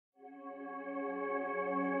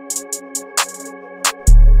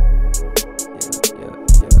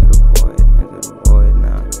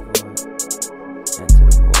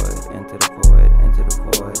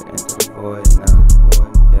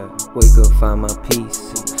Wake up, find my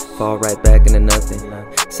peace, fall right back into nothing.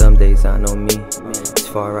 Some days I know me, it's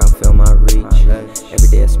far out, feel my reach. Every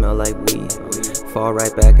day I smell like weed, fall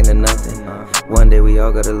right back into nothing. One day we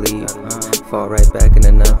all gotta leave, fall right back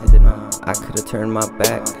into nothing. I could've turned my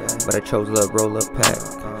back, but I chose love, roll up pack.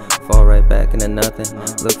 Fall right back into nothing,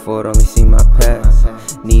 look forward, only see my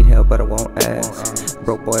past. Need help but I won't ask,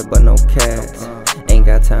 broke boy but no cash. Ain't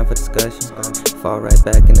got time for discussion, fall right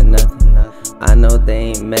back into nothing. I know they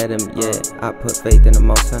ain't met him yet, I put faith in the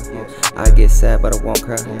Most High. I get sad but I won't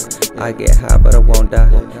cry, I get high but I won't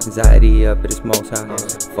die. Anxiety up at its most high,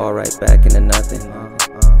 fall right back into nothing.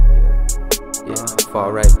 Yeah,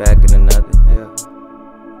 fall right back into nothing.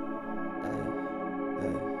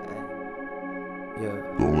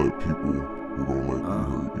 Don't let people who don't like you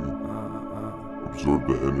hurt you. Absorb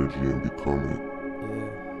the energy and become it.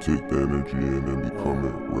 Take the energy in and become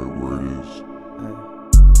it right where it is.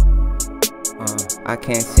 I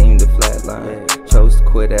can't seem to flatline, chose to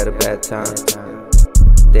quit at a bad time.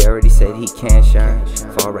 They already said he can't shine,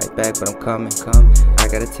 fall right back but I'm coming. I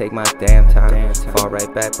gotta take my damn time, fall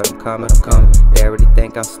right back but I'm coming. They already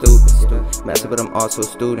think I'm stupid, messing but I'm also a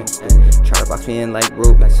student. Try to box me in like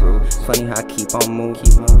Rubik's, funny how I keep on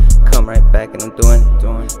moving. Come right back and I'm doing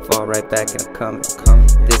it, fall right back and I'm coming.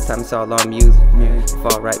 This time it's all on music,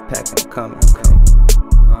 fall right back and I'm coming.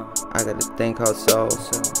 I gotta think how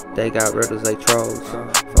souls, they got riddles like trolls.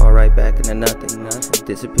 Fall right back into nothing,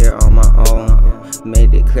 disappear on my own.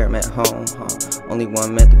 Made it clear I'm at home, only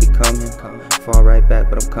one meant to become him. Fall right back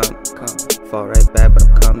but I'm coming, fall right back but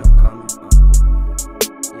I'm coming.